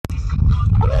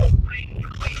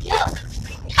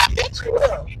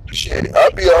Shit,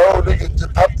 I'll be a whole nigga.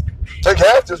 Take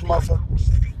half this motherfucker.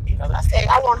 I said,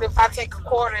 I wonder if I take a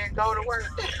quarter and go to work.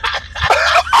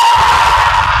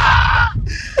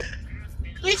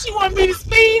 Bitch, you want me to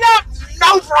speed up?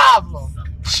 No problem.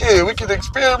 Shit, we can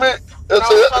experiment. Is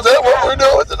that what we're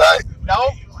doing tonight?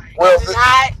 Nope. Well,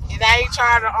 tonight, and I ain't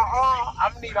trying to,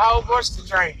 I'm gonna need a whole bunch to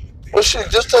drink. Well, shit,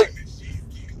 just take.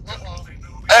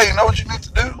 Hey, you know what you need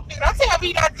to do? Don't tell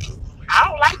me nothing. I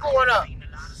don't like going up.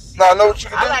 No, I know what you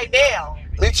can do. I like down.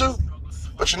 Me too.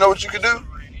 But you know what you can do?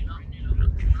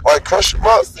 Like crush them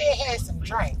up. You said had some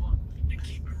drink.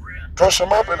 Crush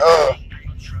them up and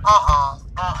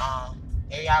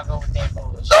There y'all go with that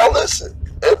bullshit. No, listen.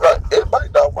 It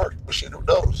might not work, but shit, who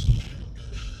knows?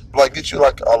 Like get you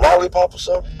like a lollipop or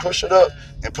something, crush it up,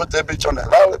 and put that bitch on that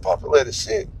lollipop and let it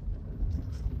sit.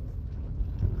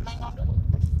 I ain't gonna do it.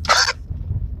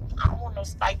 I don't want no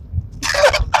spike.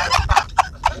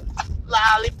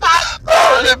 Lollipop.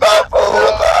 Lollipop.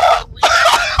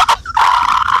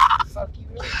 Fuck you.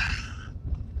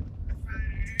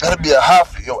 That'll be a high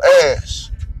for your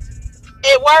ass.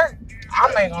 It worked.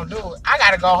 I ain't gonna do it. I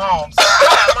gotta go home. So I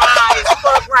got my eyes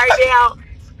fucked right now.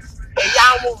 And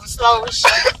y'all moving slow as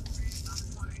shit.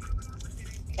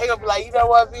 They gonna be like, you know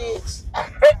what, bitch?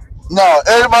 No,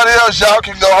 everybody else, y'all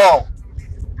can go home.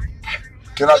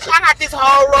 I got this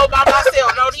whole row by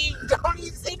myself. Don't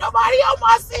even see nobody on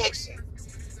my section.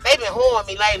 They been holding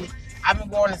me lately. I've been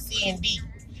going to C and D.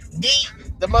 D,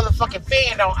 the motherfucking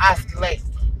fan don't oscillate.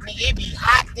 Nigga, it be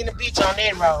hot than a bitch on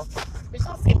that road. Bitch,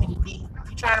 don't send me to D.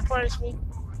 You trying to punish me?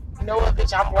 You know what,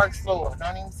 bitch? I'm work slower.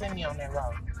 Don't even send me on that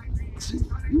road. See,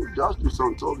 you just do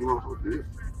something totally wrong for this.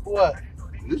 What?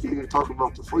 This nigga talking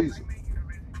about the freezer.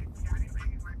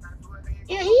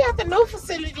 Yeah, he at the new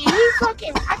facility. He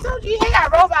fucking, I told you, he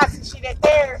got robots and shit at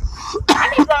there. I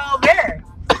need to go over there.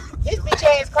 This bitch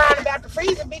ass crying about the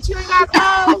freezer. Bitch, you ain't got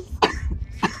clothes.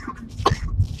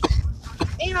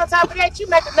 And on top of that, you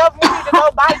make enough money to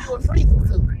go buy you a freezer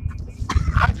suit.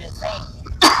 I'm just saying.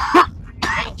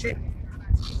 I ain't tripping.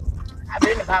 I've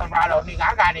been to Colorado, nigga.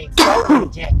 I got an exposure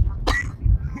jacket.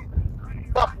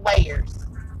 Fuck layers.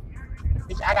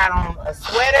 Bitch, I got on a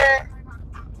sweater,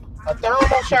 a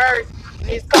thermal shirt, and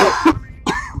this coat.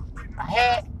 A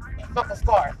hat, and fuck a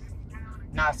scarf.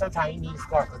 Nah, sometimes you need a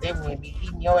scarf, because that wind be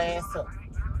eating your ass up.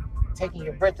 Taking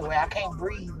your breath away. I can't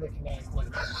breathe looking ass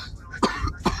nigga.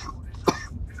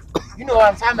 You know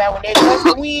what I'm talking about when that gust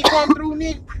of wind come through,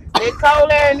 nigga? That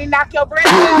cold air and they knock your breath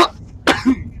out.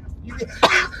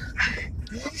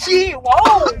 Shit,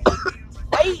 whoa.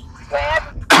 Wait, what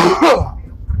happened?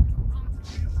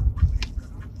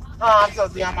 I'm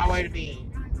supposed to be on my way to bed.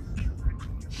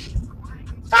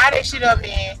 Fire that shit up,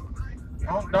 man.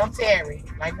 Don't tarry.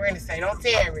 Like Brandon say, don't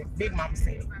tarry. Big Mama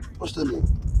said. What's that mean?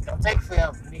 Don't take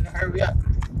forever, nigga. Hurry up.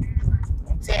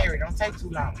 Don't tarry. Don't take too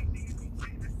long.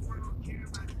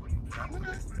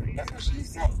 That's what she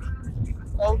said.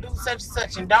 Go do such and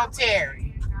such and don't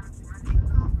tarry.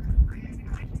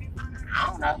 I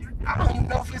don't know. I don't even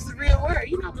know if it's a real word.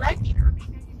 You know, black people.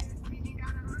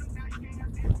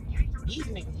 These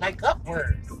niggas make up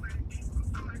words.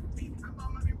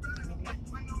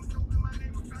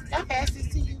 I'll pass this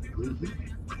to you.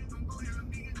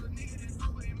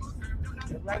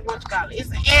 Like what you call it? It's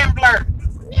an Ambler.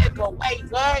 Nigga, wait,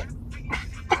 what?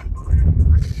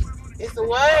 It's a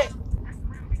what?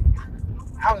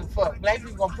 I don't fuck. Black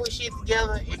people gonna put shit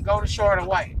together and go to short or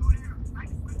white.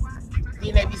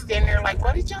 Then they be standing there like,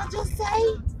 what did y'all just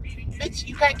say? Bitch,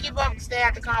 you can't keep up and stay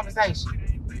out the conversation.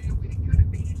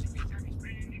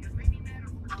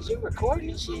 Is you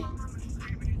recording this shit?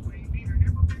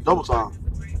 Double time.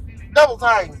 Double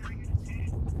time.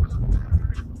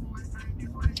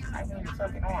 I mean,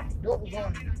 fucking on. Do what we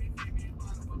doing.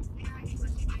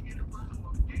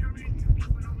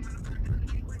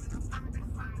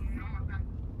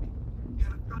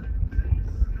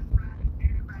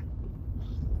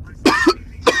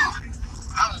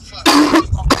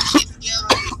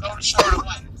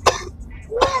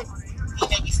 What?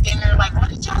 They be standing there like, what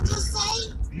did y'all just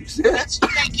say? Bitch, you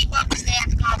can't keep up and stay at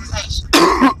the conversation.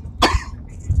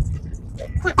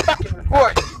 Quit fucking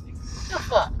recording. What the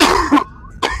fuck?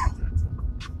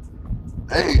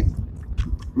 Hey,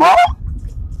 Mom?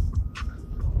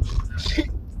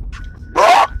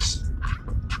 Rocks?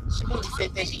 She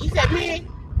said that shit. He said, man,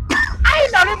 I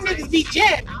didn't know them niggas be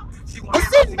jamming. But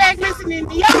sitting back listening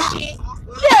to your shit,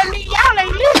 yeah, nigga, y'all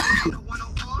ain't listening.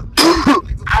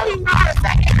 I don't even know how to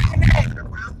say that name.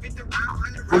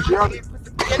 What's your other?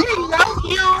 Yeah, there you go,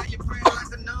 you.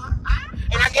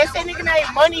 And I guess that nigga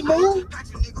name Money Move.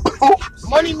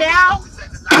 Money Now.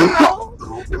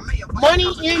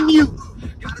 Money in you.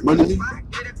 Money?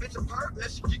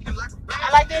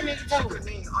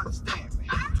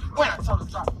 When I told her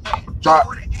Drop.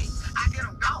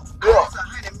 Yeah.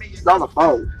 Down the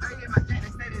phone.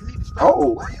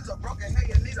 Oh.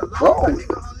 Oh.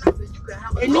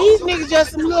 and these niggas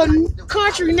just some little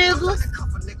country niggas.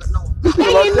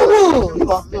 They in the You woods.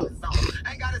 locked up.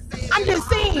 I'm just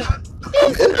saying.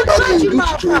 Everybody in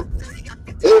Doochie Camp.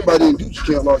 Everybody in Doochie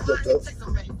Camp locked up though.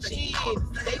 Shit,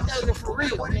 they thugging for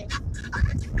real, nigga.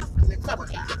 Couple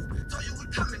guys.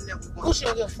 Who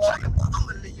should give a fuck?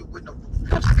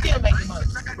 But you still making money.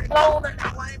 Blown or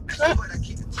not.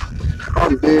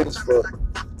 I'm dead as fuck.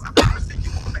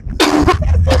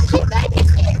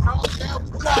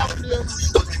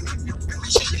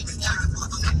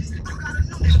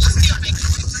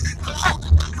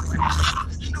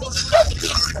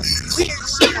 Weird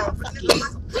shit on fucking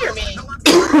here, man.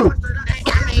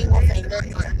 I ain't gonna say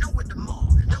nothing.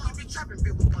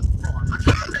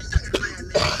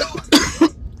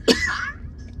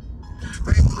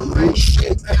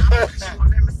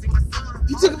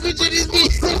 You took a picture of this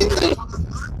bitch, sent it to me.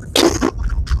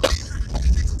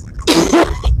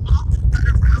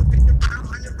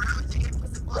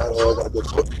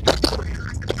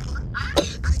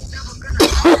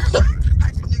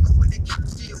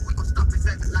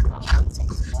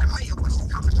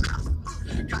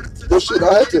 This shit,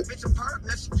 I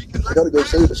gotta go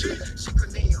save the shit.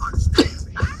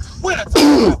 What a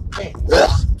time. Yeah.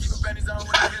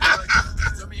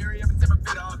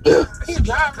 Yeah. He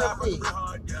drive real quick.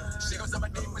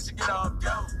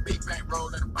 Big bank roll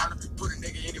in the bottom. Put a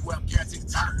nigga anywhere, I'm guaranteed to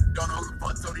turn. Don't know who the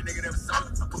fuck told these nigga that was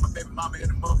sold. I put my baby mama in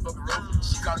the motherfucking room.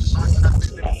 She called me mine and I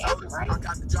spit in the soda. I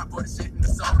got the drop for the shit in the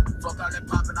soda. Fuck all that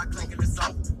poppin', I clink in the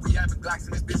soda. We having Glocks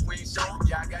in this bitch, we ain't showin'.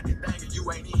 Yeah, I got this thing and you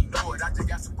ain't even know it. I just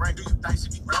got some brain, do you think she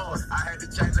be blowin'? I had to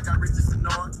change, I got rich as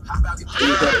annoying. How about you?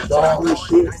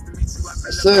 Nice to meet you.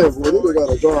 I said, well, they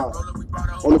got a drive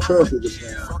on the traffic this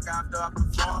time.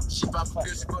 She pop a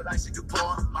pill, she put like she could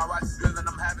pour. My watch is real and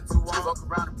I'm having to walk. Fuck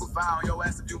around and put fire on your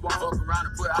ass if you want. Fuck around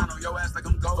and put iron on your ass like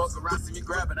I'm gold. Fuck around, see me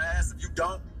grabbing her ass if you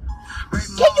don't. Can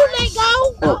you let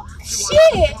go? Oh.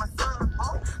 Shit. You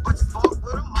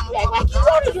act like you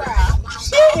want to drive.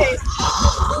 Shit.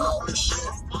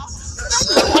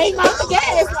 Ain't my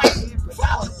gas like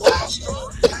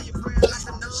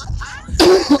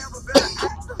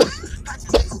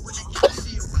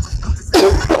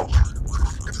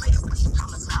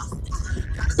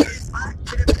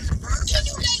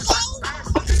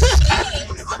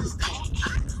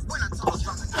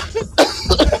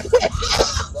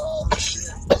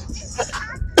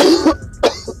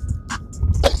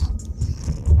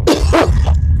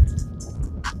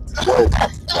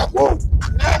Whoa.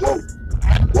 I know.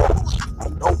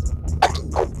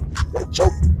 That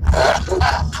choke.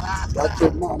 Got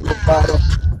your mama bottom.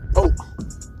 Oh.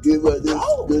 Give her this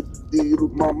good deal,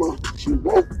 mama. She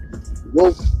woke.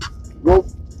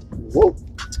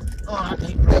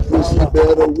 That pussy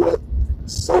better wet.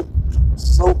 Soak.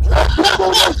 You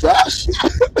gonna dry shit.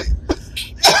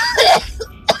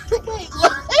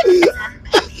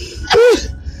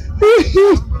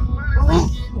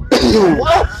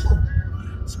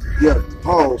 Yeah,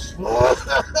 pause.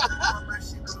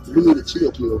 We need a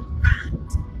chill pill.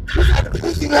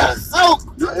 you gotta soak.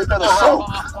 Yeah, it better soak.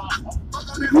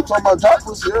 We were talking about dry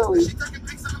pussy earlier.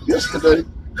 Yesterday.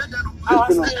 Oh, I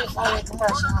seen it on that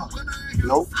commercial.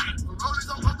 Nope.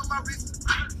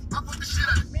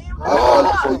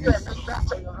 Oh, For you.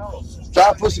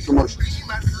 Dry pussy commercial.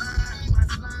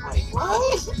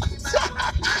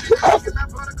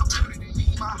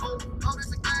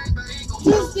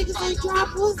 This nigga say dry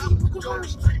pussy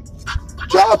commercial.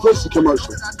 Dry pussy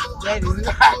commercial. That is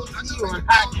not, you are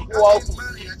not woke.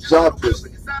 Dry pussy.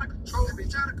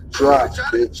 Dry,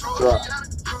 bitch. Dry.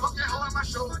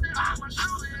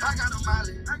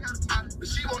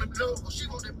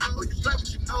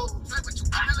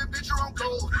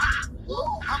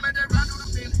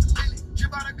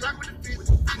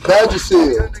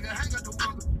 Vagisil.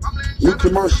 New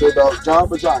commercial about John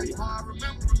Vagina.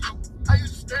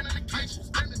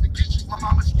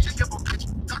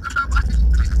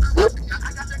 Yep.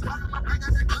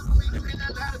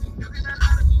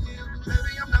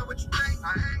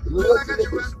 Look at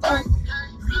this thing.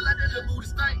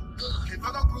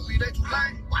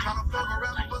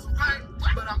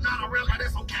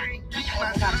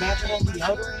 Got bathroom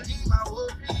deodorant.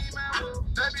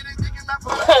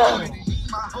 Oh.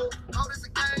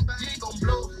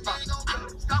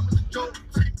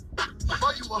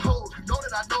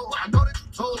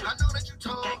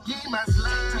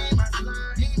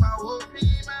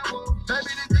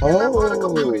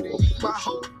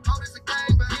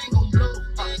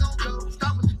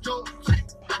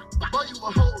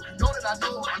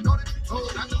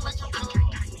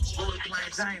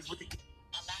 James with the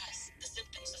Alas, the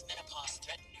symptoms of menopause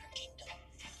threaten her kingdom.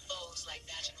 Foes like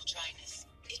vaginal dryness,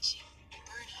 itching,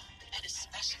 burning, and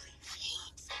especially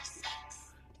painful sex.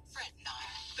 Fret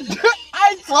not.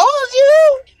 I told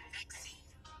you. Imvexi,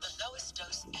 the lowest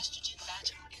dose estrogen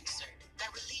vaginal insert that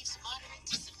relieves moderate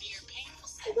to severe painful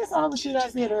sex. That's all the shit I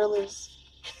said earlier. In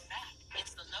fact,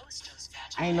 it's the lowest dose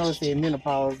vaginal. I ain't know it said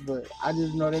menopause, but I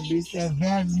just know that bitch said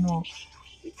vaginal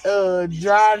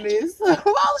dryness.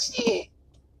 Oh shit.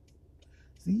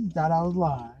 See, you thought I was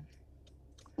lying.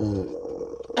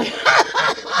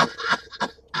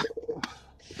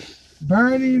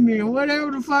 Burning and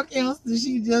whatever the fuck else that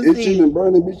she just said. Itching and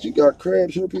burning, bitch. You got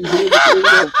crabs, herpes,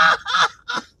 everything.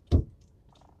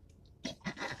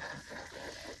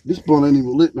 This blunt ain't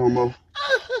even lit no more.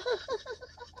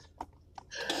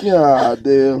 God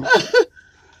damn.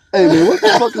 Hey man, what the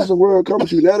fuck is the world coming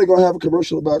to? Now they're gonna have a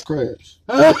commercial about crabs.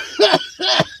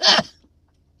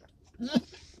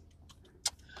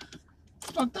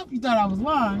 Fucked up, you thought I was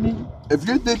lying, nigga. If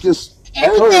your dick is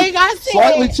Everything I said.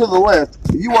 slightly to the left,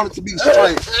 you want it to be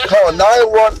straight, call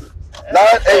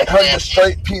 9-800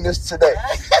 straight penis today.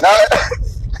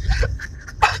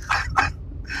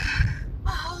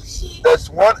 Oh shit. That's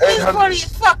 1-800. It's funny as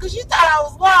fuck, cause you thought I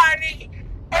was lying, nigga.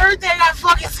 Everything I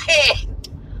fucking said.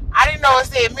 I didn't know it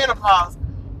said menopause.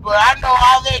 But I know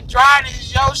all that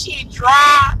dryness, yo, shit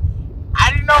dry.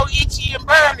 I didn't know itchy and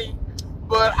burning.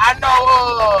 But I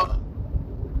know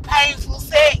painful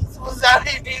sex was out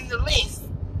in the list.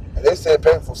 And they said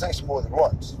painful sex more than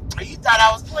once. You thought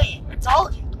I was playing. I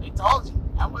told you.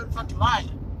 I wasn't fucking lying.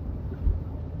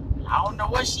 I don't know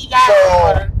what she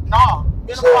got. No.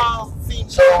 Menopause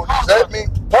seems so does that mean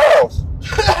pause?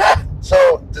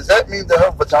 So does that mean that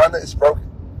her vagina is broken?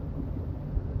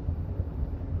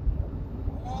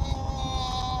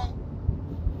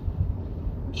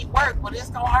 It worked, but it's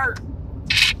gonna hurt.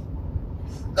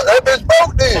 That bitch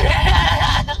broke then.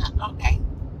 Okay.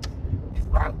 It's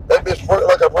broke. That bitch worked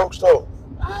like a broke stove.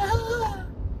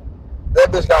 That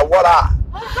bitch got one eye.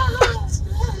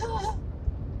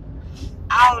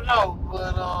 I don't know,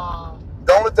 but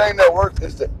the only thing that works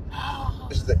is the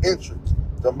entrance,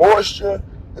 the moisture,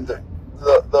 and the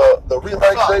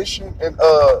relaxation, and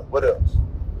what else?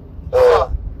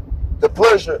 The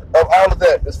pleasure of all of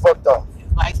that is fucked off.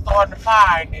 It's like starting a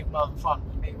fire in that motherfucker.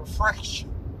 They refresh.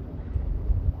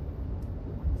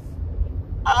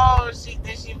 Oh shit,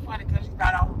 that shit funny because you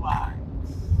thought I was lying.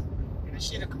 And the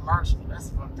shit a commercial. That's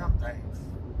a fucked up thing.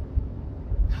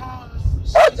 Oh,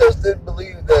 I just didn't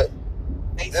believe that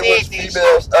there was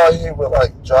females out here with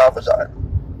like dry vagina.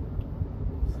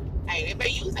 Hey, they better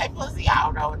use that pussy. I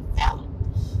don't know what to tell them.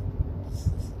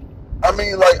 I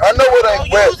mean, like, I know it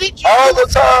ain't wet all the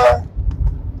time,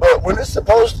 but when it's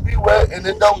supposed to be wet and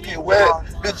it don't get wet,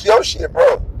 bitch, your shit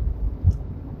broke.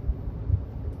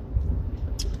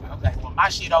 Okay, well, my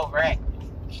shit overactive,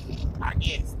 I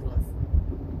guess.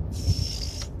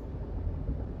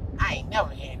 I ain't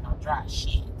never had no dry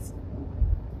shit.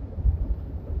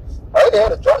 I ain't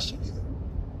had a dry shit either.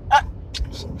 I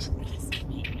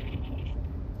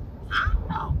don't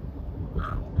know.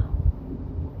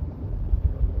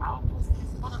 All pussies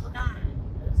is one of a kind.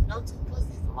 There's no two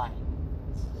pussies alike.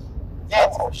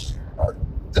 That's for sure.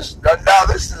 Now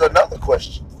this is another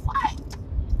question. What?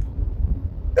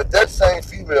 If that same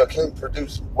female can't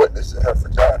produce wetness in her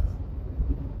vagina,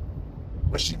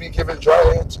 would she be given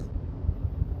dry head too?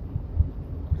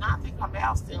 No, I think my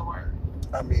mouth still works.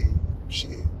 I mean,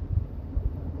 shit.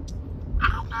 I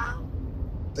don't know.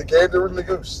 The gator and the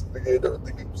goose. The gator and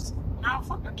the goose. No,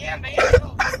 fuck the gander and the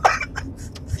goose.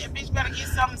 That bitch better get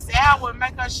something sour and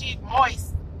make her shit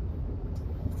moist.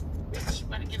 Bitch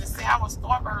better get a sour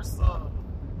Starburst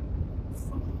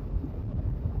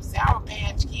Sour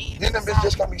Patch Kids. Then them bitch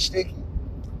just gonna be sticky.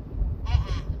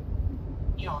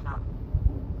 You don't know.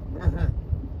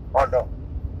 I know.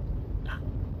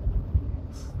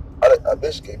 A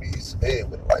bitch can't be eating some head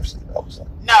with a lifesaver. I was like,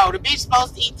 no, the bitch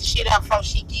supposed to eat the shit up before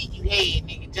she give you head,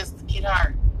 nigga, just to get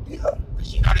her. yeah.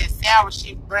 Cause you know that sour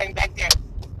shit bring back that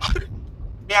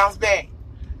bounce back.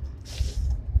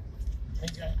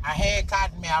 I had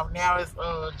cotton mouth, now it's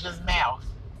just mouth.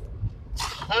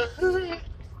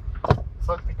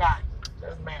 Fuck the cotton,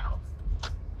 just mouth.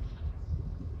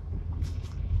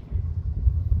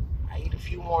 I eat a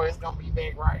few more, it's gonna be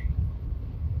back right.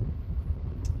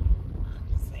 I'm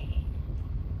just saying.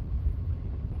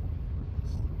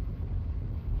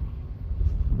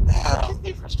 It's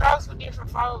different strokes for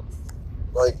different folks.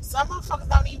 Like, some motherfuckers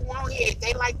don't even want head,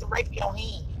 they like to rape your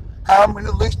hand. how many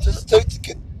licks does it take to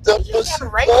get the You pussy?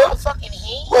 gotta rape your fucking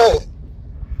hand? What?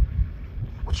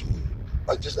 What you mean?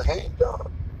 Like just a hand job?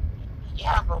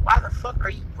 Yeah, but why the fuck are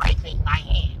you raping my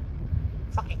hand?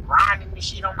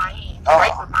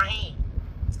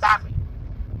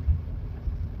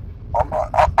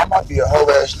 I might be a whole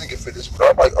ass nigga for this, but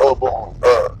I'm like, oh, boy,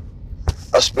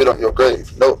 I spit on your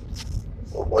grave. No,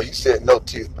 well, he said no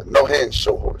teeth, but no hands,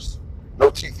 show horse. No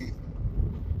teeth either.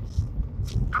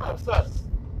 I don't fuck.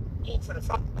 You ain't finna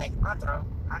fucking make my throat.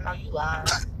 I know you lying.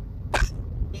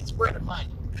 Bitch, where the money?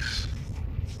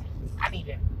 I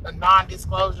need a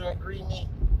non-disclosure agreement.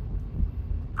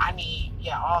 I need,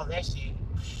 all that shit.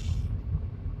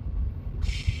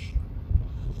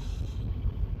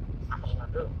 I ain't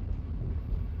gonna do it.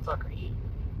 Fuck are you?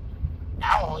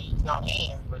 I won't use no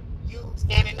hands, but you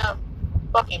standing up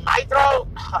fucking my throat?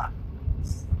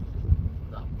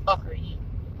 The fuck are you?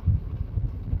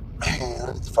 Man,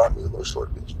 I need to find me a little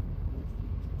short bitch.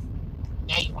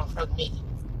 Now you want to fuck me?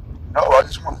 No, I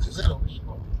just want to just... Little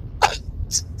people.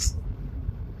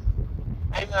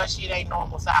 Maybe her shit ain't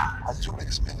normal size. I just want to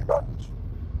explain about it.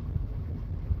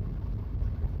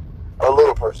 A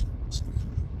little person.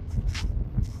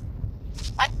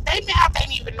 Like, they mouth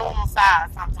ain't even normal size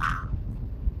sometimes.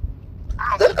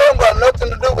 That don't got nothing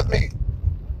to do with me.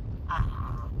 I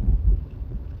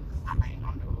ain't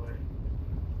gonna do it.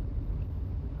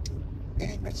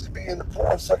 These bitches be in the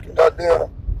porn sucking goddamn.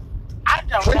 I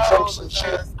don't know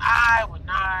because I would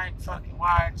not fucking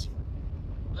watch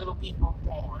little people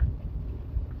porn.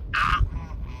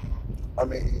 I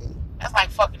mean, that's like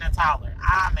fucking a toddler.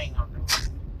 I ain't gonna do it.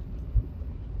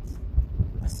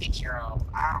 A 6-year-old.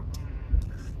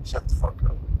 Shut the fuck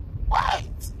up.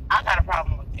 What? I got a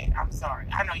problem with that. I'm sorry.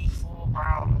 I know you full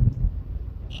grown.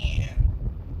 And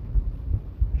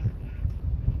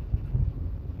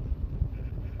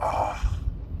I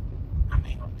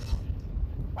ain't gonna do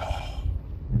it.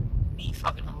 Me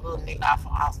fucking a little nigga off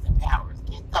of Austin Powers.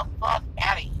 Get the fuck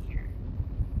out of here.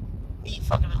 Me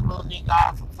fucking a little nigga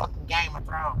off of fucking Game of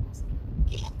Thrones.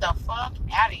 Get the fuck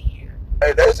out of here.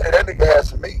 Hey, they say that nigga has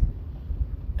some meat.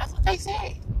 That's what they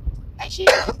say. That shit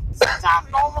sometimes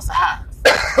normal size.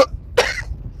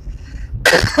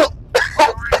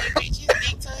 Bitches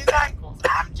dick to his ankles.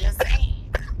 I'm just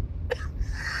saying.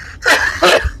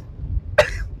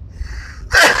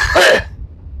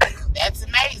 That's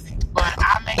amazing, but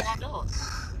I ain't gonna do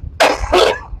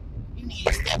it. You need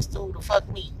a step stool to fuck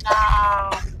me.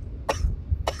 No.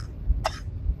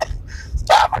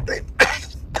 Stop, I think.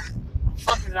 I'm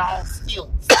fucking it on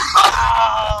stilts.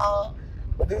 No.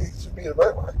 But then he should be a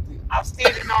right like this. I'm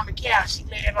standing on the couch. She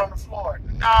laying on the floor.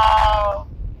 No.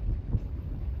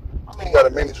 He got a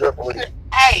mini trampoline.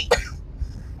 Hey.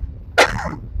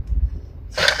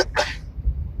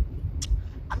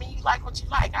 I mean, you like what you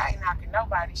like. I ain't knocking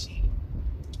nobody shit.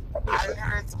 I done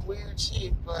heard some weird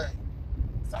shit, but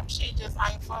some shit just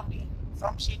ain't for me.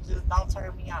 Some shit just don't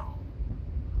turn me on.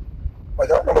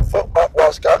 Like, I want to fuck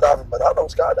while skydiving, but I don't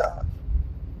skydive.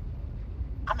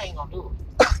 I ain't gonna do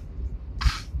it.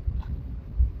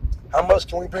 How much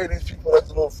can we pay these people at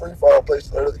the little free fall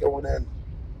place? Let's go in there and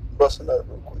bust a nut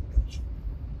real quick, bitch.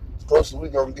 As close as we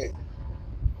gonna get.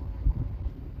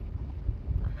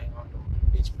 I ain't gonna do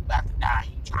it. Bitch, we about to die.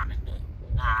 You trying to do it?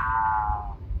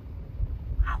 Nah.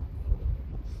 I'm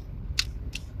good.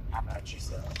 How about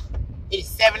yourself? It's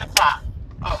 7 o'clock.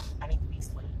 Oh, I need to be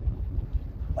asleep.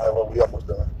 All right, well, we almost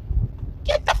done.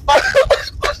 Get the fuck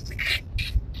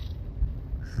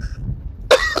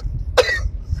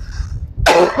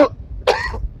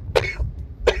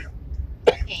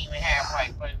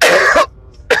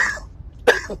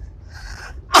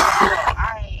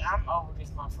I'm over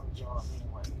this motherfucking job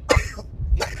anyway.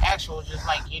 This actual just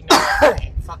like getting up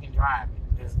and fucking driving.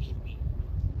 Just get me.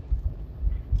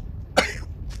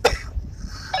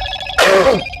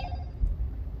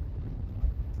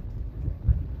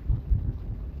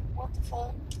 What the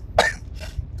fuck?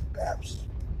 Apps.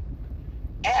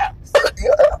 Apps?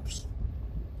 Yeah, apps.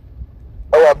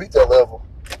 Oh, I beat that level.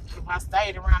 If I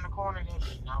stayed around the corner, that'd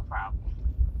be no problem.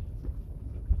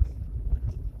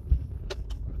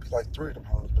 Like 3 of them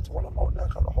hoes, but the one I'm on now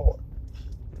kind of hard.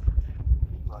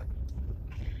 Like,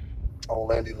 on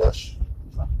Landy Lush.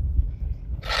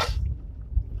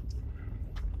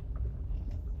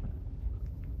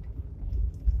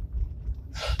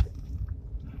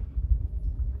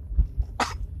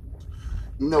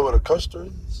 You know what a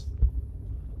custard is?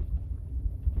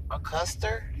 A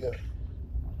custard? Yeah.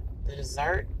 The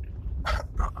dessert?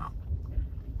 A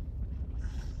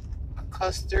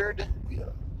custard? Yeah.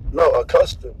 No, a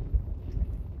custard.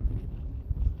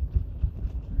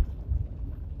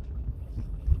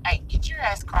 Hey, get your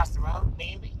ass across the road,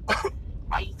 baby.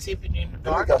 Why you tipping in the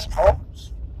dark? Got some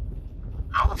homes.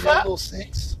 I'm a fuck. Little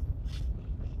 6.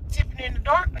 Tipping in the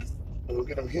darkness. We'll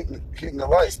get them hitting the This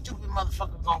light. stupid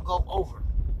motherfucker gonna go over.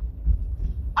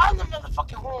 All the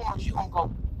motherfucking horns, you gonna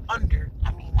go under.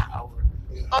 I mean, not over.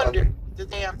 Yeah, under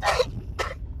the damn thing.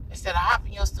 Instead of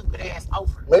hopping your stupid ass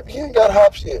over. Maybe he ain't got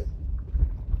hops yet.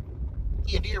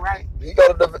 He a deer, right? You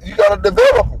gotta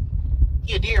develop him.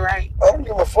 He a deer, right? I don't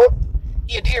give a fuck.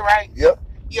 He a deer, right? Yep.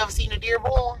 You ever seen a deer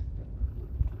born?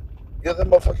 Yeah, that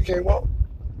motherfucker can't walk.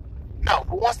 No,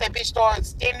 but once that bitch started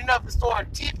standing up and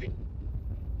started tipping,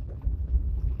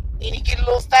 then he get a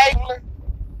little stabler,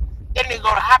 then they go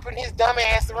to hopping his dumb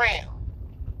ass around.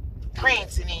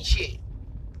 Prancing and shit.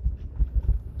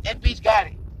 That bitch got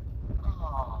it.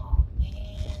 Oh, man.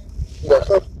 You got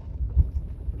something?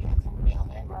 Down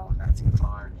that road, not too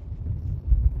far.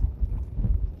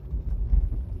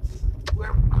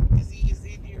 Where is he? Is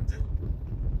he here too?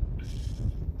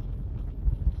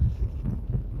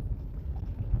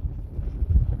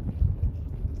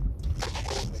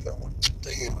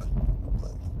 Damn it.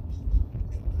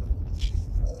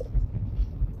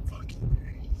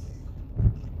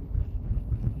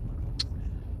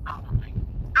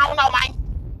 I don't know, man.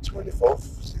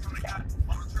 24th.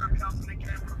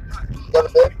 Got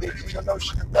a bad bitch, you know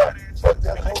she can back. Fuck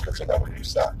that hoe, cause I got a new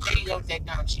socks. There you go with that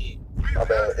dumb shit. My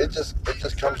bad. It just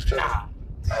comes to Nah,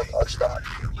 I stop.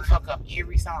 you fuck up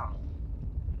every song.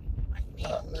 Like me.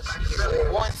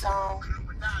 One song.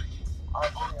 Oh,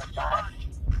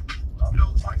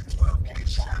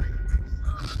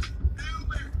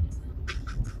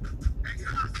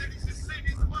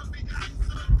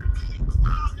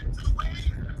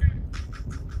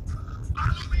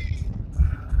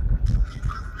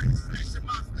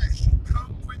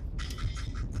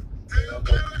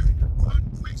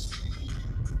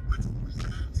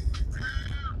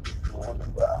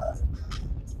 yeah,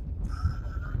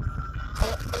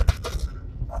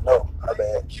 I know, my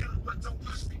bad.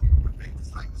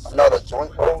 I'm not a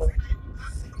joint roller.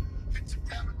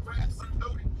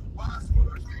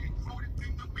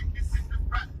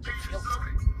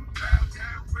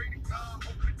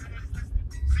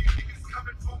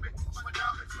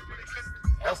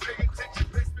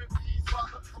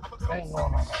 I ain't going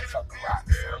on that fucking rock.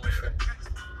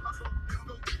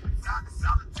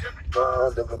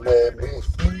 God, never mad me.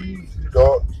 Please,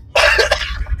 dog.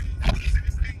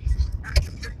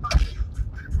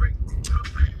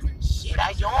 Shit,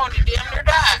 I yawned and damn near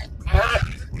died.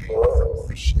 Oh,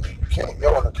 shit. You can't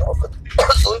go on the car.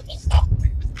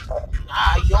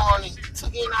 I yawned and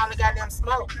took in all the goddamn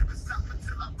smoke.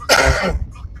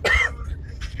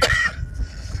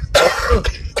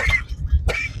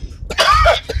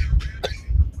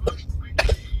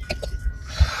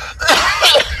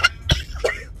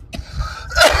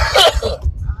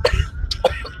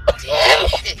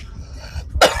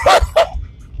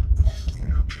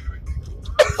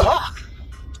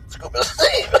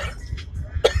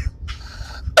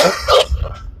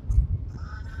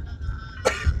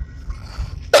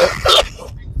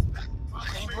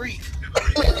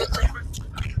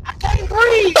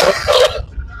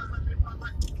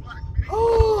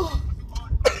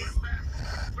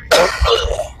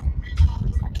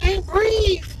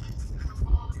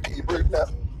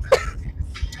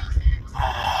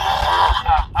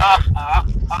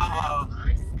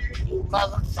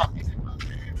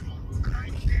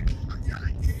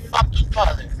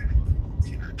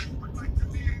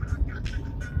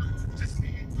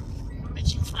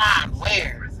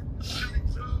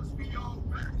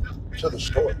 To the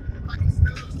store,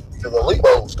 to the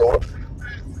Lebo store.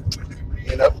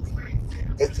 You know,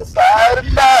 it's a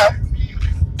Friday night,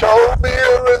 cold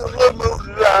beer and a little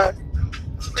moonlight.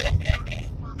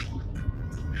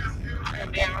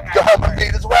 God, my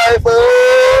his wife,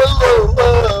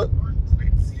 oh,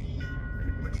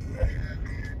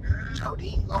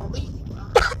 Jodine gonna leave.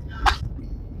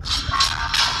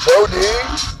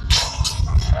 Jodine?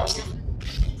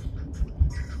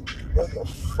 What the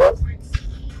fuck?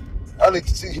 I need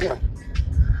to see him.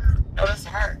 No, that's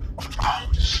her.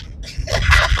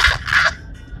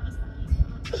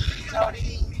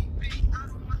 Jodine.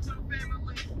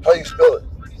 How you spell it?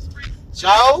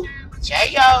 Joe,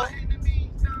 J-O,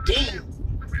 Dean,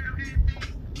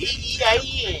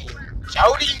 D-E-A-N,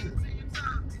 Jodine.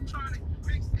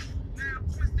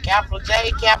 Capital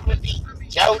J, capital D,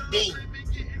 Jodine.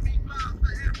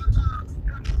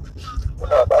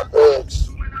 How about Uggs?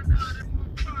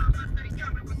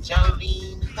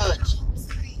 Jodine Hutchins.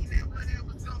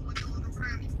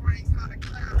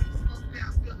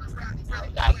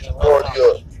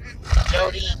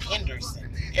 Jodine Henderson.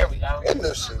 There we go.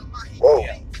 Henderson. Whoa.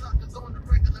 Yeah.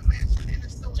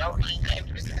 Jodine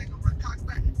Henderson.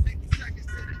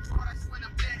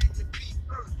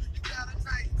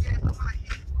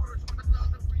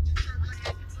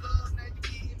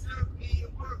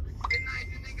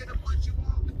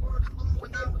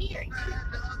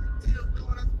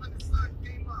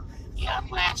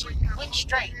 went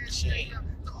straight. Shit.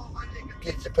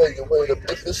 Get your paper with it.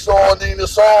 If it's on, then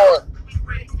it's on.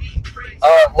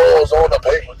 Eyeballs on the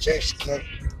paper, chase can't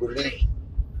believe.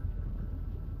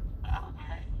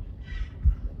 Okay.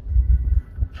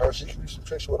 Hershey can do some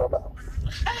tricks with her mouth.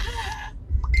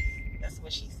 That's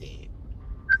what she said.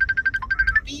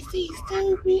 BC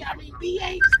stupid. I mean,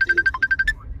 BA stupid.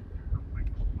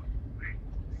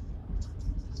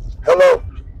 Hello.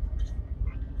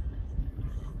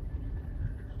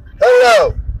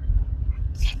 Hello.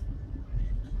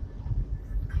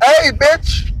 Hey,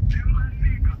 bitch.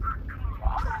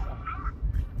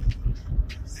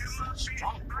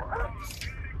 Strong words.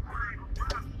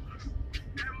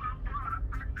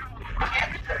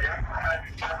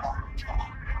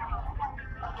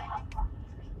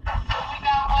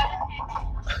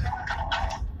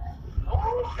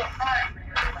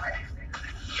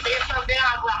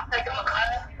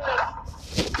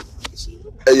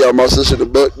 Hey, y'all, my sister the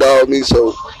buck dialed me,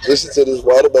 so listen to this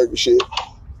Whataburger shit.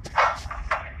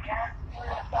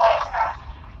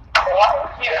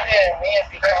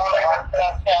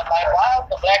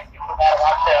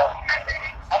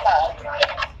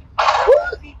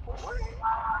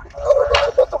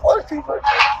 About the white people.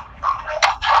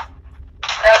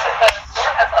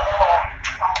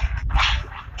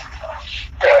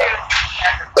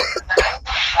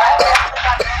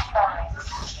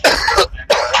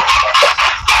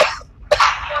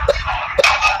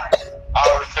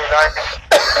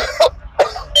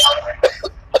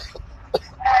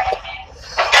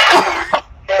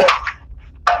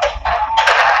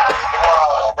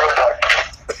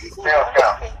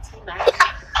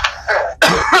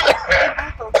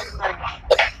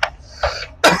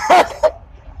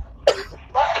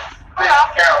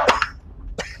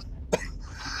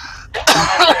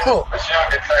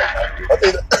 I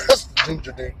think that's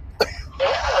ginger dude.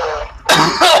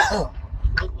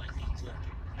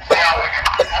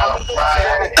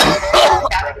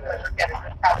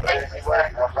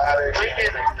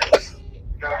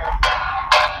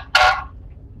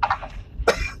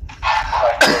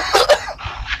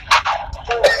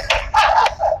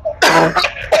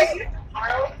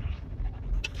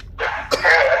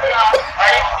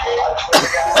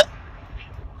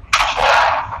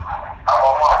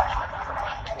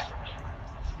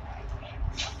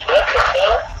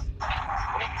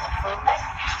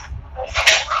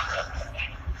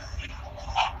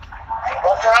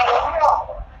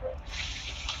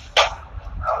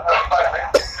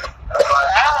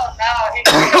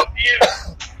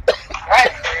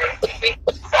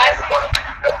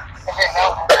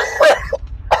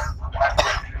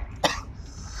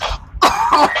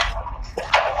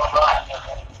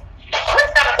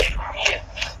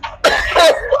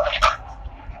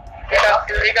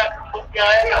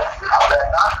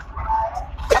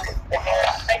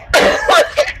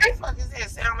 What does that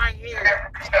sound like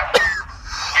here?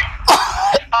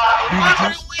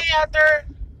 Why we out there?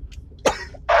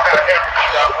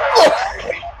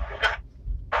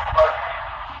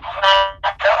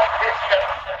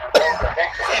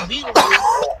 That beautiful.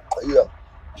 Yeah.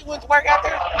 You went to work out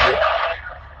there?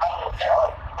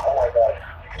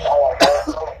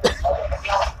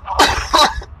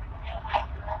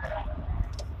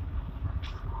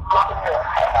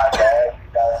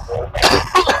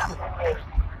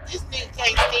 This nigga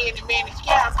can't stand the managed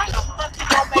cows. How the fuck you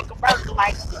gonna make a burger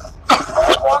like this?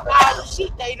 Walk all the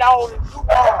shit they don't and do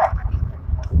wrong.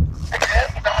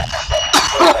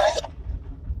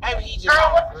 Maybe he just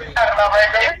hungry. I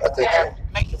think so.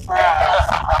 Make it fries.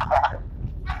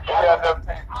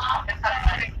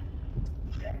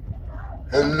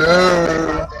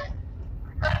 Hello.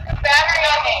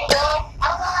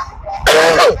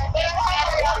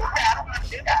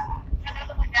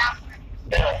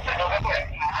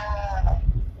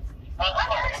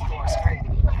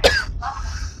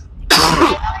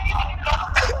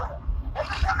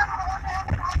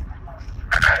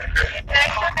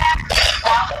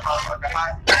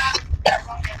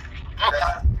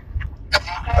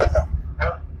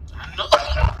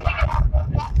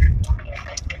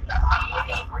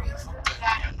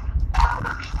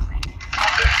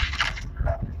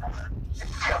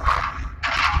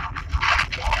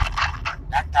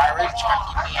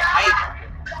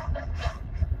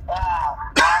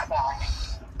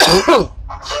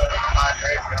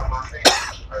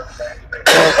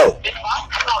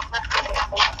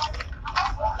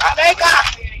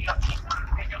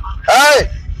 Hey!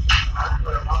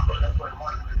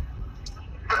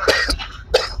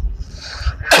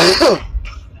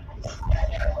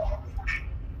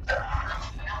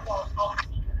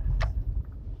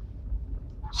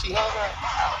 She hung her.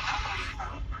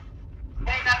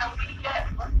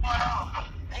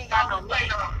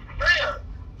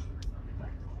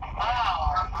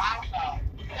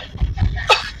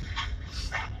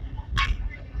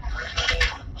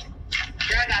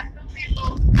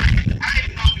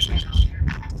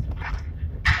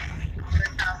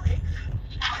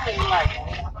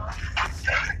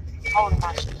 holding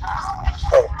my shit hostage.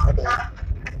 Oh, I mean,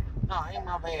 No, ain't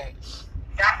my bag.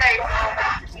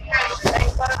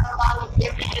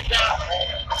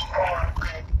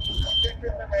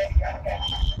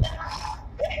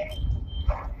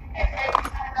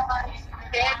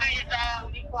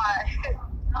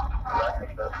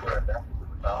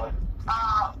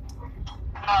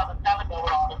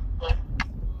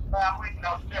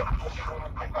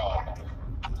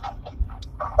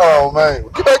 oh man,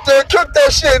 get back there and cook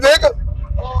that shit, nigga.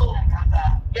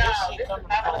 This shit coming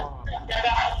from.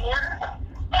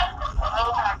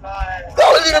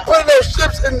 Y'all need to put those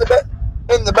chips in the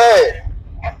bag.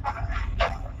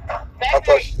 I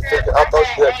thought she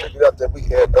had figured out that we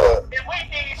had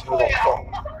she was on the phone.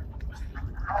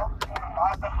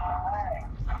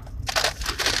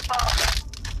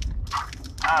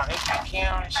 Oh, they keep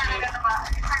counting shit.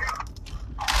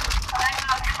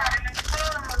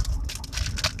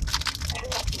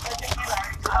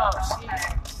 Oh shit.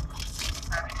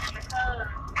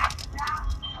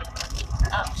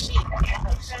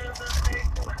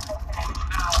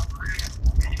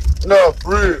 No, for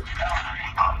real.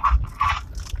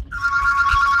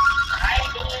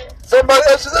 Somebody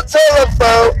answer the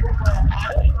telephone.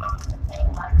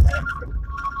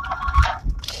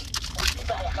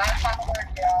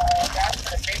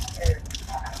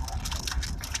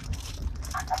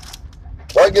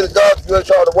 Why get a job if you ain't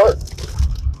trying to work?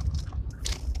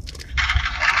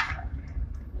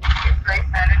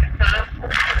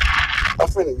 I'm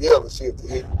finna yell and see if they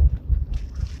hit me.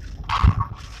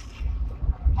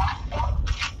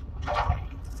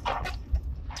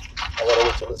 I gotta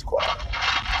wait till it's quiet.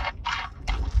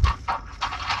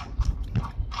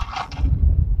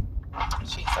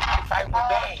 Shit, somebody fighting with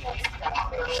bags.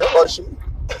 Somebody shoot me.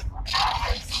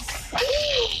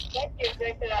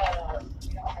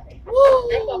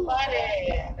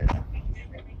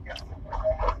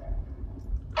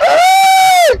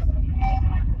 Hey!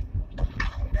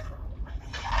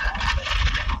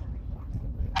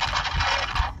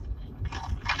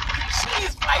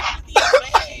 She's fighting with these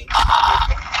bags.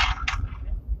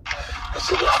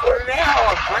 They're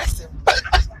all aggressive.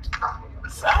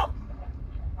 So,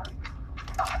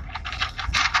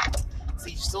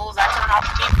 see, as soon as I turn off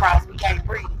the defrost, we can't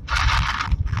breathe.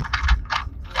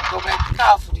 Let's go back to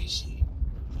cough for this shit.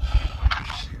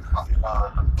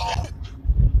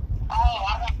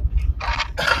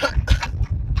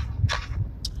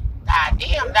 God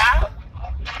damn, dog.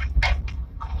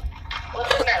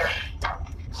 What's in there?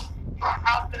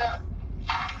 Toss it up.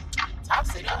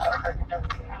 Toss it up.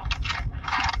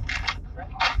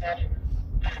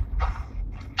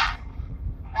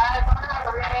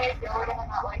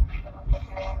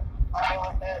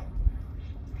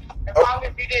 As long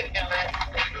as you didn't do it.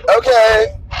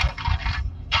 Okay.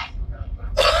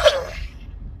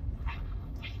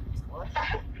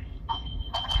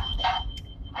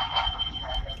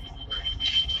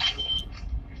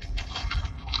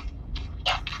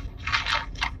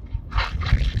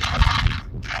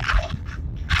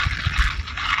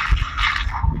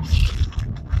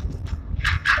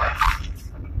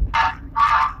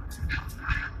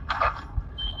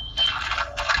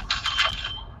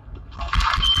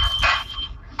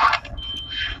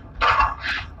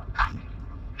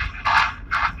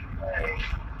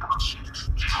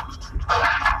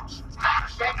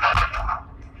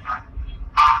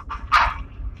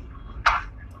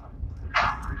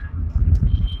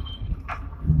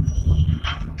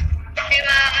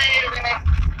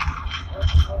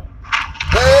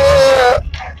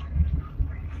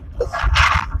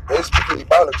 They speaking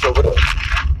Ebonics over there.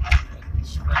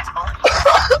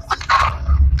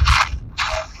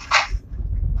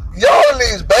 Y'all in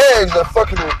these bags are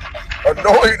fucking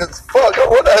annoying as fuck. I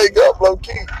want to hang up low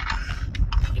key.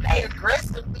 They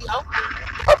aggressively open.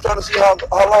 I'm trying to see how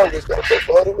long it's gonna take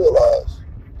for her to realize.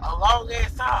 A long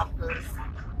ass time, cause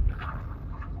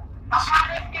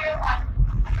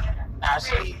now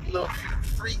she need a little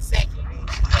 3 seconds.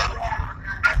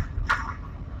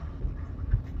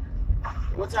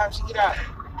 What time she get out?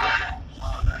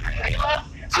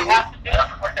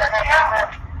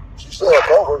 She still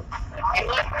at over.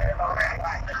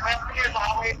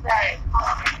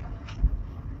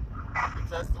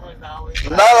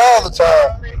 Not all the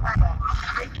time.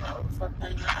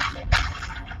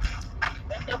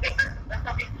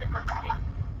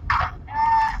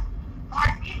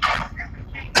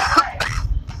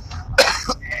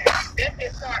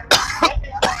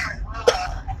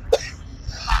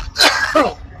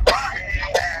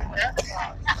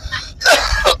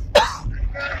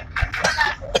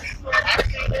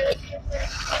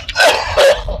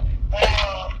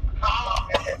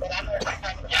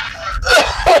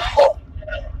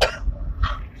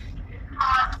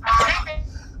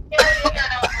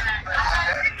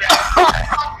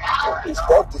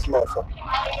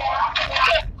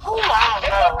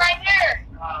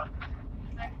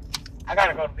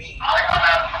 gotta go to bed.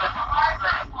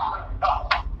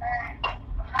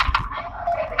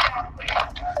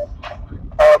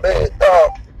 Oh, man.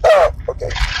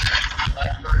 Okay.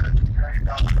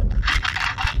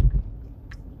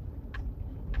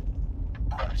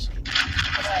 Oh, shit.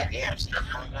 Damn, shit.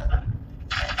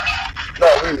 No,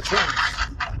 we in the trees.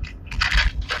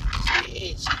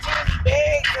 Shit, she turned me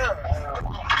back up.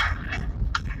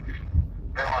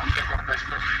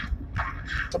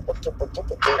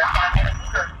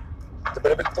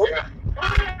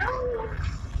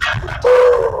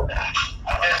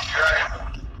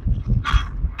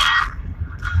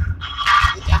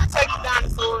 Did y'all take the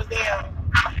dinosaurs down?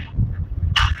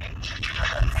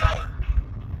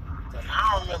 Cause I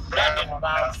don't remember nothing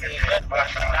about saying nothing about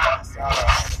the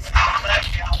dinosaurs.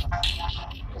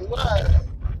 What?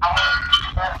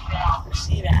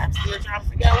 Shit, I'm still trying to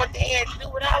figure out what they had to do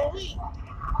with Halloween.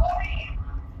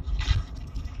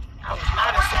 I was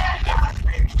not accepting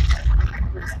everything.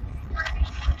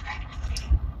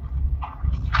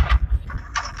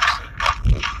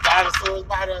 Dinosaurs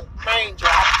by the main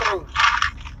drive through.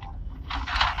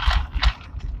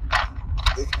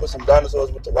 They can put some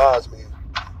dinosaurs with the wise men.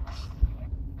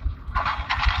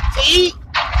 To eat?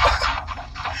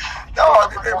 No,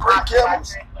 they didn't bring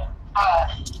camels.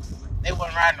 They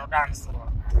wasn't riding no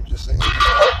dinosaur. I'm just saying.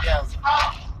 Desert.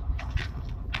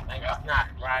 They was not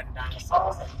riding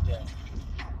dinosaurs in the desert.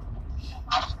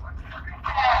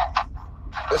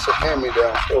 It's a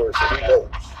hand-me-down story, so who knows?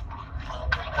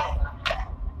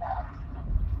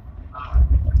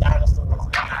 Dinosaurs were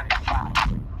not in the Bible.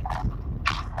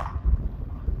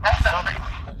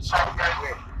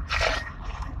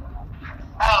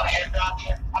 Oh, yeah,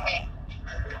 doctor. I mean.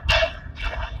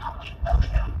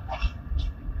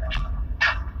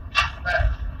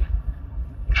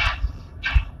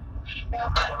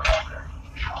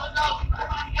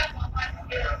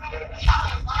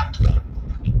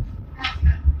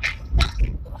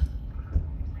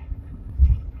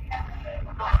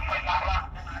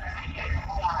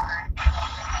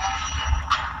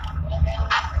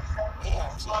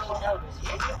 Yeah, she didn't know this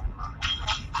yet.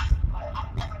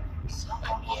 She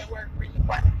might be at work really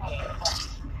quick.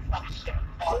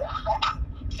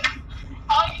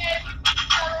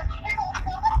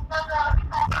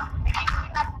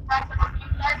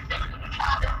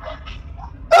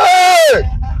 Hey!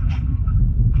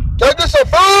 Can I get some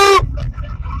food?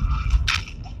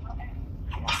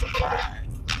 I'm surprised.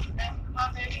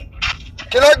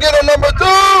 Can I get a number 2?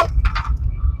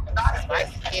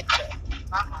 Spicy ketchup.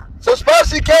 Some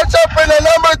spicy ketchup and a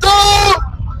number 2?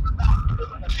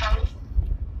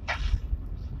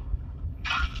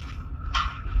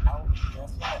 No,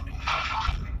 that's not.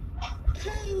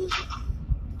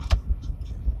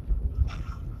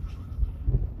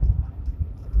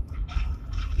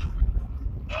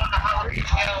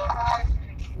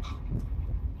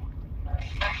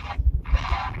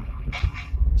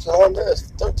 So long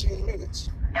as 13 minutes.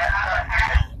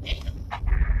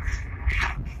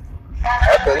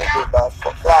 I bet it just about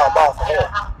flying by for her.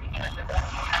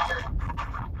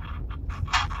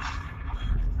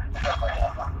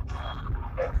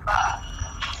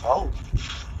 Oh.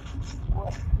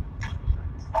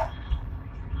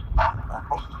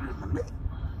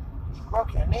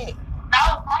 Broke your neck.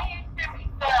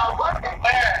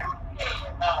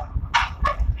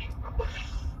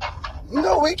 You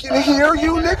know we can hear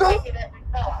you, nigga. What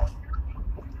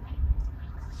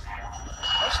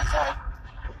she say?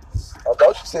 I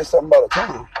thought you said something about a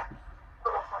tongue.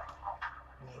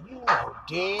 Man, you know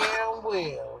damn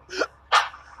well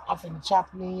I'm finna chop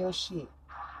you in your shit.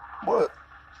 What?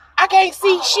 I can't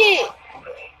see shit.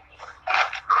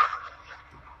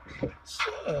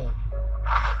 Shit.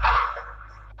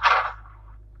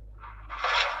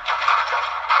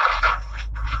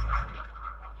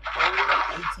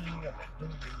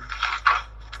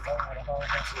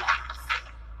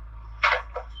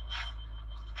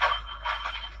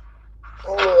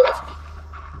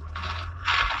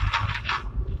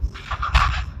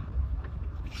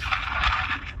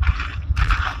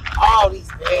 All these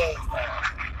bags.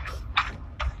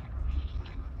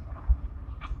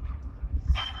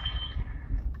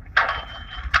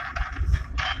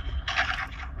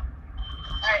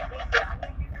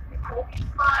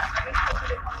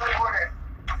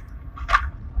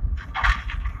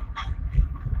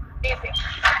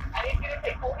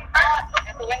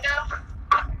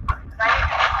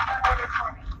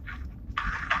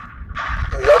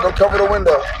 Y'all gonna cover the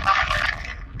window.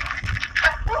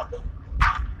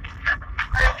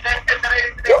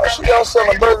 Y'all see y'all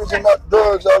selling burgers and not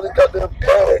drugs, all these goddamn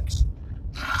bags.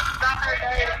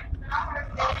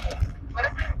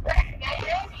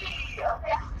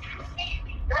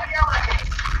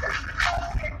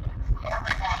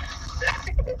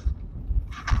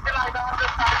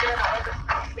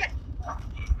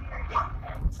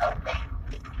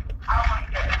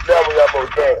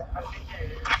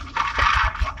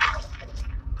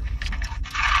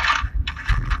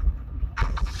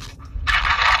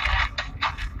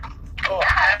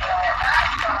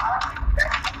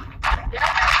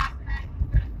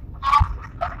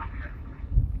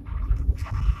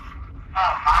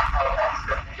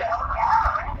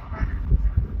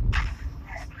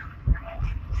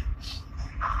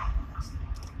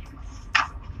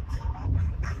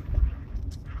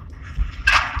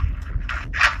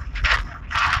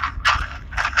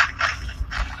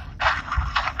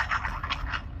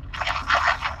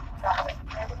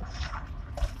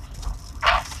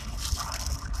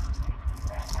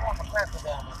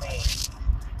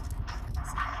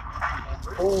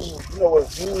 Ooh, you know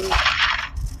what's good?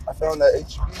 I found that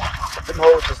HEB. Them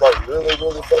hoes is like really,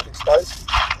 really fucking spicy.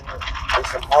 With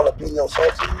some jalapeno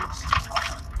saltines,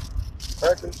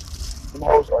 crackers. Them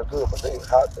hoes are good, but they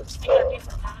hot as fuck.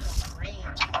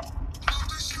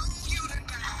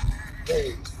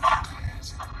 Hey.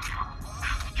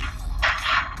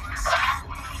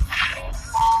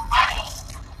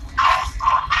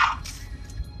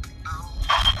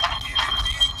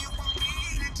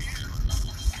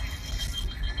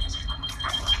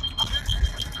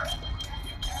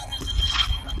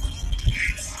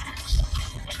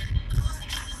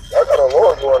 I got a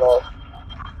alarm going off.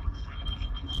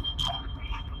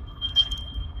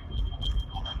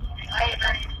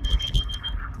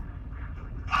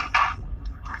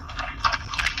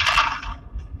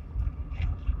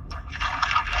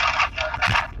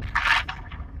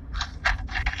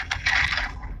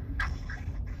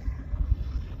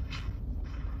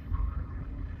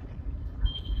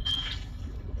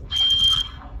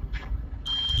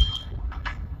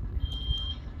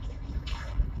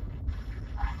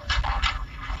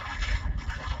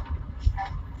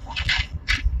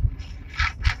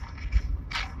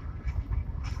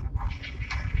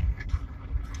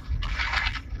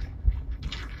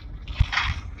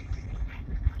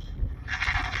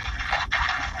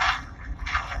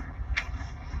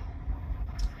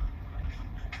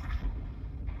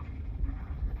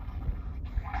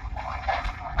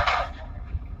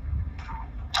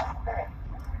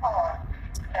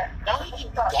 Don't you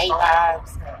give me gay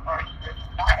vibes?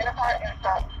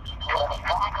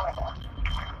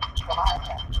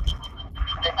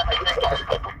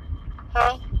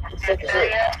 Huh?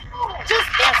 Just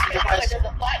answer the question.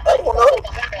 I don't know.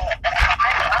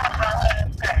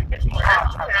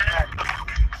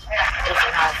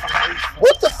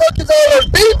 What the fuck is all that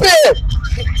beeping?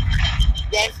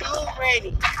 That food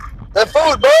ready. That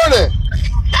food burning.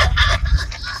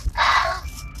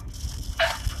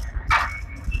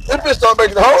 This bitch don't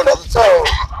make it a whole nother tone.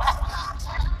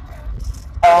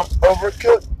 I'm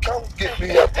overcooked. Come get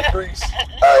me up the grease.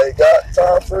 I ain't got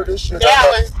time for this shit. That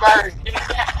was burning.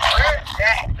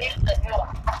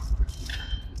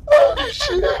 Oh,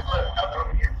 shit.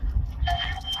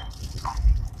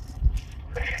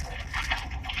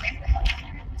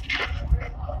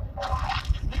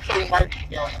 You can't work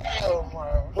together. Hell,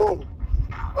 man. Who?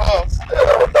 Hell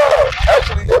no.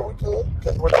 Actually, yeah, we could.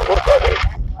 Because we're not working that way.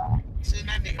 See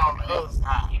that nigga on the other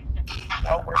side.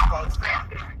 Don't work close.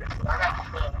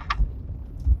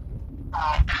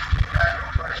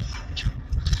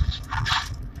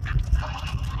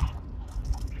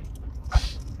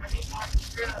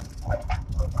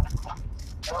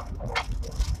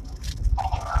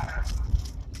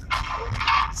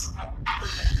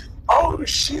 Oh,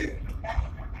 shit.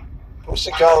 We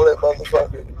should call that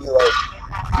motherfucker and be like,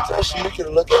 you tell Shamika to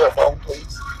look at her phone,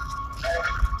 please.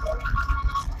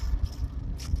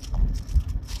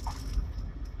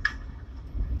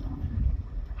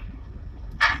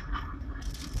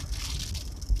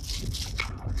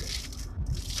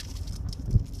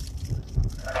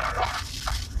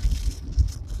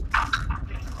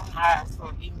 Alright,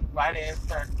 so give me right ass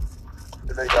turkey.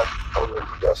 And they got, oh,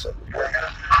 you got something.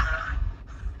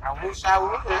 I wish I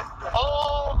would.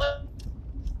 Oh,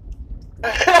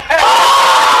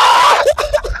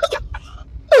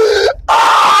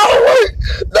 Oh, wait.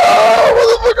 No,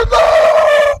 motherfucker, no.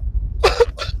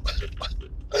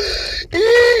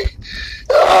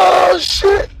 Oh,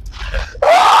 shit. I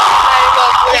ain't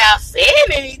gonna put out saying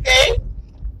anything.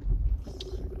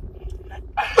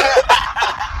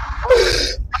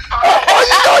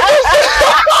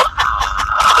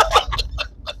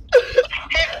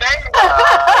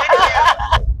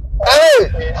 Hey,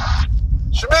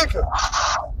 Shamika.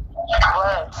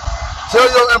 Tell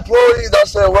your employees I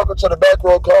said welcome to the Back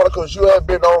Row Chronicles. You have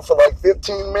been on for like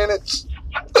 15 minutes.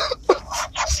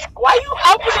 Why you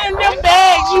opening them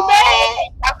bags? You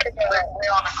mad? We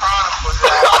on the Chronicles.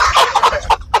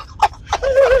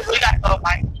 We got to go,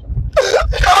 Mike.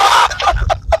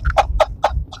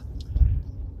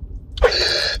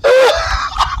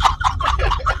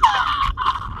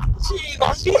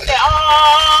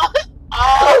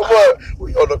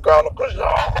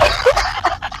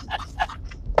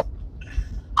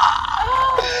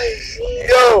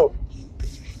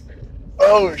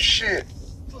 Oh shit.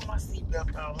 Put my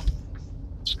seatbelt on.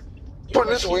 Put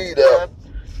this weed out.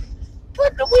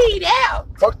 Put the weed out.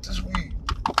 Fuck this weed.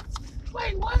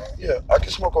 Wait, what? Yeah, I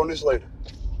can smoke on this later.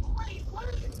 Wait,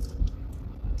 what?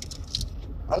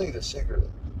 I need a cigarette.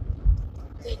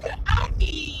 Nigga, I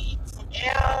need some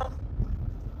air.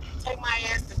 Take my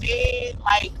ass to bed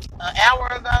like an hour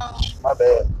ago. My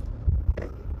bad.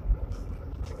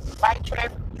 Fight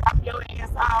traffic, drop your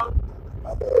ass out.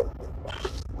 My bad.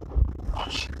 Oh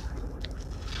shit.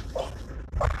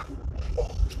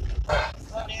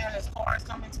 Slow down, this car is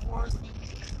coming towards me.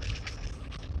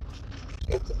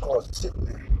 If the car's sitting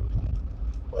there.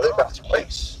 Well, they about to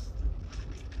race.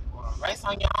 Well, race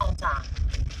on your own time.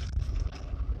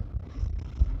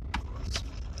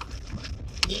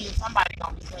 Yeah, somebody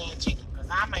gonna be playing chicken because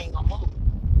I ain't gonna move.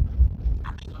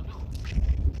 I ain't gonna do it.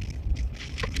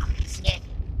 I'm gonna be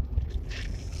snacking.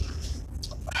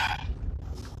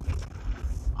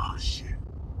 Oh shit.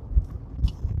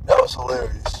 That was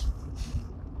hilarious.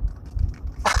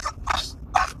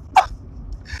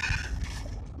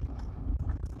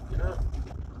 Yeah.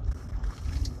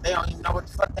 They don't even know what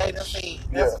the fuck they done said.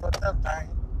 That's fucked up thing.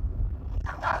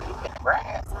 I'm not even in the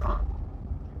grass, huh?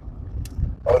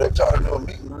 Oh, they trying to do a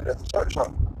meet and greet at the church, huh?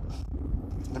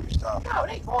 Let me stop. No,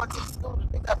 they going to the school to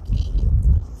pick up kids.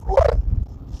 What?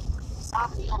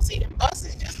 Some you don't see them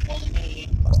buses just pulling in.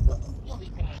 You don't be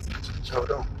paying attention. Sure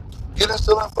don't. Getting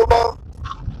still in football?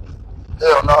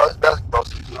 Hell no, it's basketball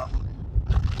season. I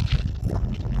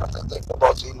think the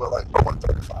football team went like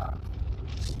 0-35.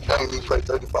 They ain't even played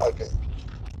 35 games.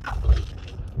 I believe it.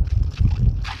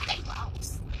 They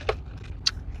lost.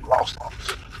 Lost.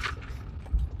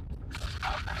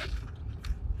 Okay.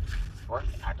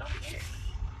 Working, I don't care.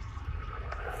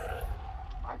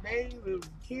 My days of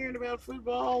caring about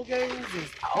football games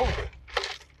is over.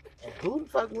 And who the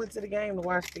fuck went to the game to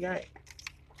watch the game?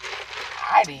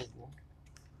 I didn't.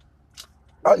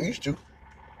 I used to.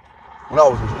 When I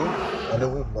was in school, I knew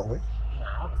we were going to win. No,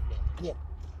 I was getting hit.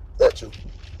 That too.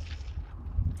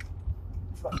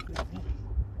 Fuck you,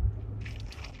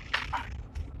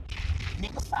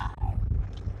 nigga 5.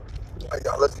 Hey,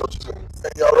 y'all, let's go to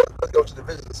the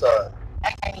visitor side.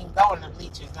 I can't even go in the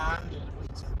bleachers now. I'm in the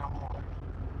bleachers no more.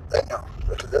 Damn,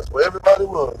 that's where everybody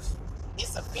was.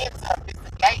 It's a fence up. It's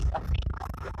a gate up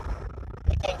here.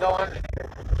 You can't go under there.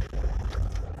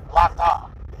 Locked off.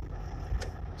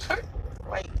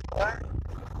 Wait, what?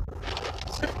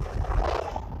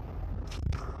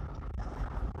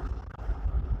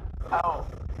 Oh.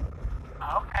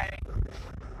 Okay.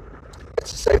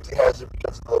 It's a safety hazard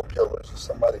because of little pillars. If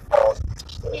somebody falls into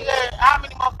stuff. You got how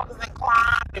many motherfuckers that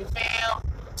climbed and fell?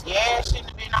 Yeah, shouldn't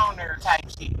have been on there type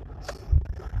shit.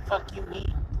 Fuck you,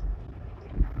 me.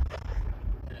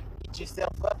 Get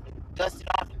yourself up and dust it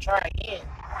off and try again.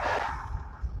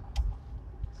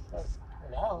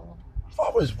 No. I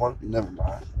always want. Never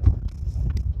mind.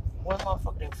 One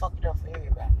motherfucker that fucked it up for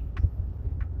everybody.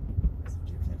 That's what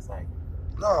you feel like.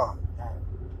 No.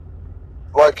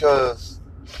 Like, cause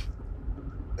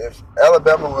if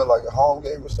Alabama went like a home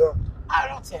game or stuff. I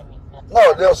don't tell me nothing.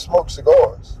 No, they'll smoke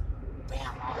cigars.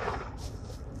 Bam.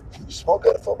 You smoke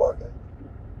at a football game.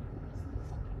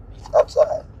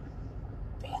 Outside.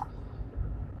 Bam.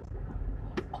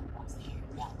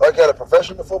 Like at a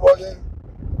professional football game.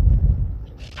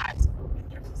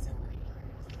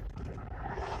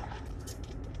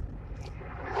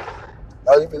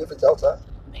 Not even if it's outside.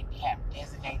 They have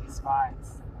designated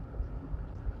spots.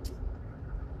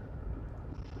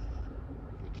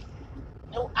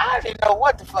 No, I didn't know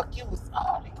what the fuck you was.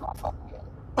 Oh, they gonna fuck me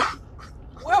up.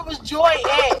 Where was Joy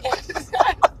at?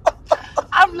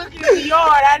 I'm looking in the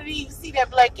yard. I didn't even see that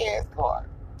black ass car.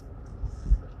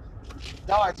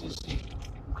 Dodge and shit.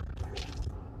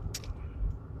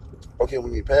 Okay,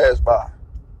 when you pass by.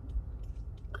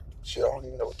 Shit, I don't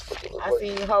even know what the fuck it looks like. I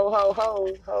seen ho ho ho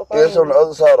ho ho. Yeah, it's on the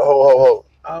other side of ho ho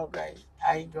ho. Okay,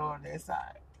 I ain't going that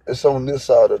side. It's on this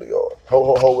side of the yard. Ho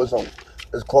ho ho is on.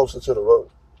 It's closer to the road.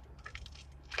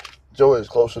 Joey is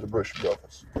closer to Bristol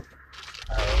office. Oh,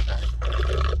 okay.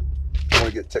 I want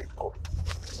to get technical.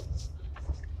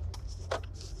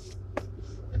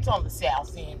 It's on the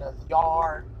south end of the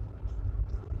yard.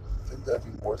 I think that'd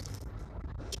be worth it.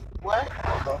 What?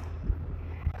 Uh-huh.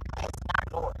 It's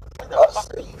not north. Where the I fuck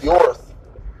said are you? Yorth.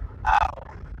 Oh.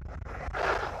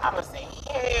 I'm gonna say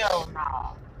hell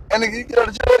no. And nigga, you get out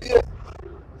of jail yet? Who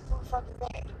the fuck is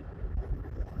that?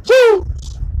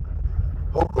 Jews!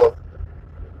 Hookah.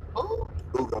 Who?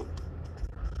 Hookah. Who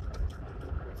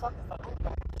the fuck is the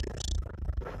Uber?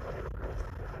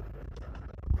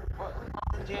 What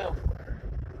Uber in jail for?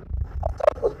 I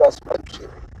thought it was about some other shit.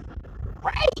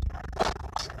 Right?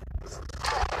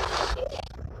 Shit.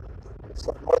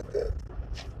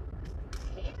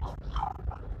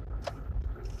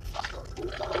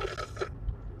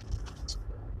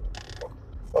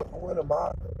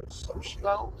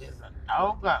 no-go is a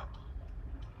no-go.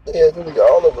 Yeah, that nigga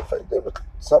all over Facebook.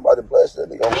 Somebody blasted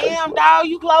that nigga on Damn, Facebook. dog,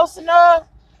 you close enough?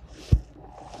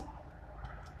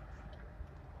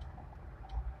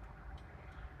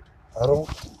 I don't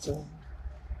think so.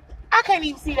 I can't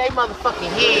even see they motherfucking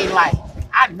head like,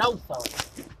 I know so.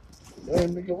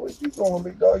 Man, nigga, where you going,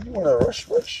 big dog? You wanna rush?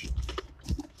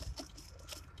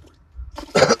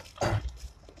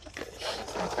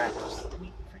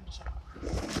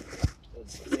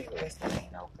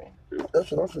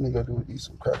 That's what I'm finna go do, eat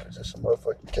some crackers and some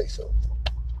motherfucking queso.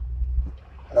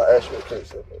 And I'll ask you a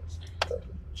queso, but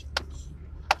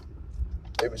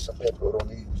maybe some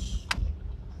pepperonis.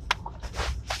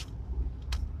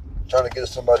 Trying to get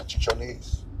somebody to your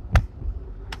knees.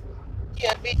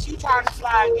 Yeah, bitch, you trying to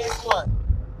slide, guess what?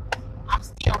 I'm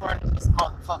still running this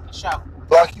motherfucking show.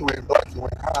 Block you in. Ha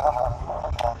ha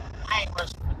ha ha. I ain't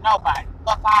rushing for nobody.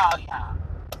 Fuck all y'all.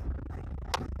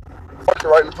 Fuck you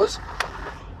right in the pussy.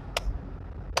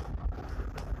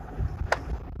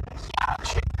 Y'all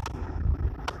tripping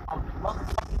on the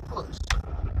motherfucking push.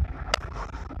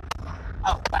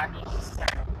 Oh, I need to sir.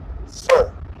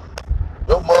 Sir,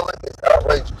 your mother is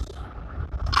outrageous.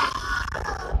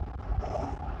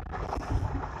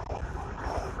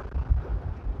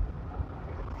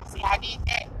 See, I did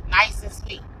that nice and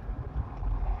sweet.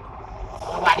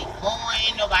 Nobody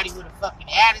going, nobody with a fucking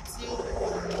attitude.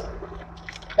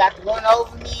 About to run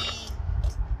over me.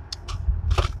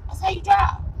 That's how you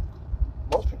drive.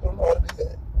 Most people don't know how to do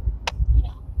that. You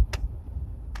know,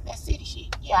 that city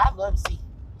shit. Yeah, I love to see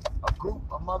a group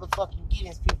of motherfucking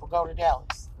Giddens people go to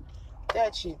Dallas.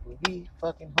 That shit would be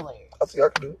fucking hilarious. I think I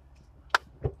can do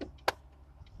it.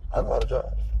 I know how to drive.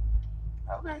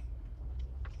 Okay.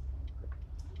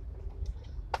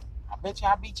 I bet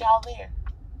y'all beat y'all there.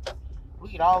 We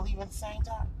could all leave at the same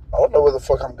time. I don't know where the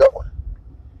fuck I'm going.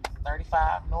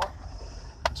 35 north.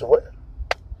 To where?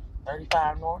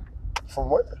 35 north. From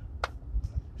where?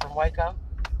 From Waco.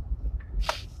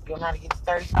 You don't know how to get to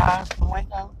 35 from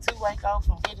Waco? To Waco,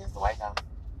 from Giddens to Waco?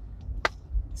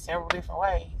 Several different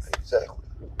ways. Exactly.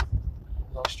 You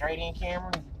go straight in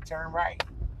Cameron, you turn right.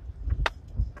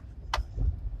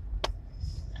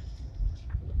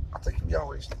 I think we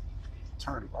always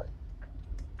turn right.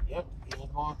 Yep, you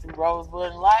ain't going through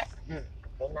Rosebud and Light.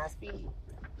 Better not speed.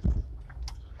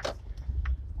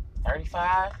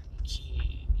 35, shit.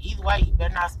 Either way, you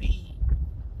better not speed.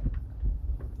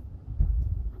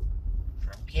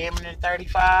 From Cameron to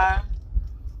 35.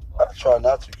 I try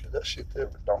not to, because that shit there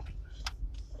with donkeys.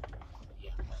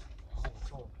 Yeah.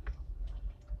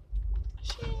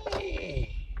 Shit.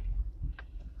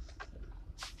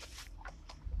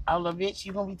 Oh, little bitch,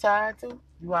 you gonna be tired too?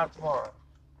 You out tomorrow?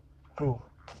 Who?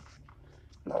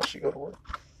 No, she go to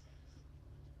work.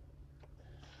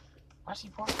 Why she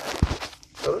parked?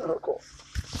 Go to her car.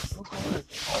 Okay.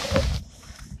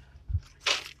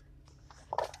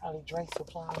 Probably drink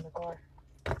supply in the car.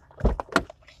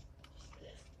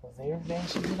 Cause everything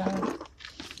she get out,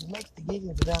 she makes the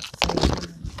Giddens about the same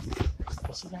thing.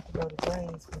 But she got to go to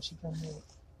Graves when she come here.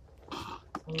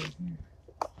 Over here.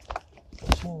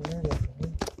 She ain't heard that from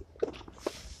me.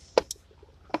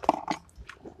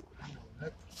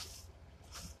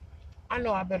 I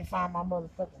know I better find my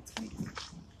motherfucking tweet.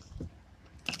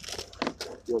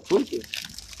 You're tweaking.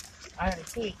 I had a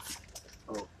tweet.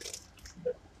 Oh.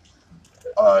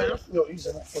 Alright, I feel easy.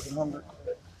 I'm fucking hungry.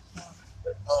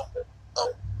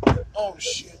 Oh,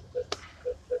 shit.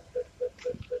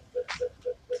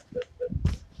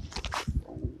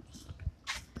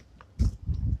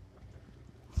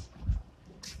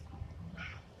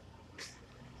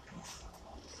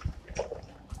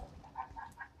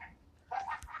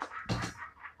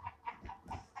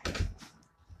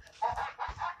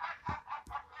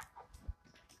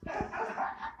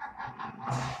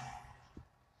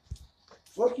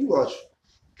 Fuck you, watch.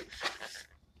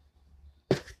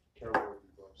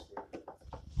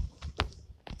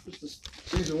 It's the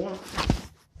season one.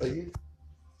 Are you?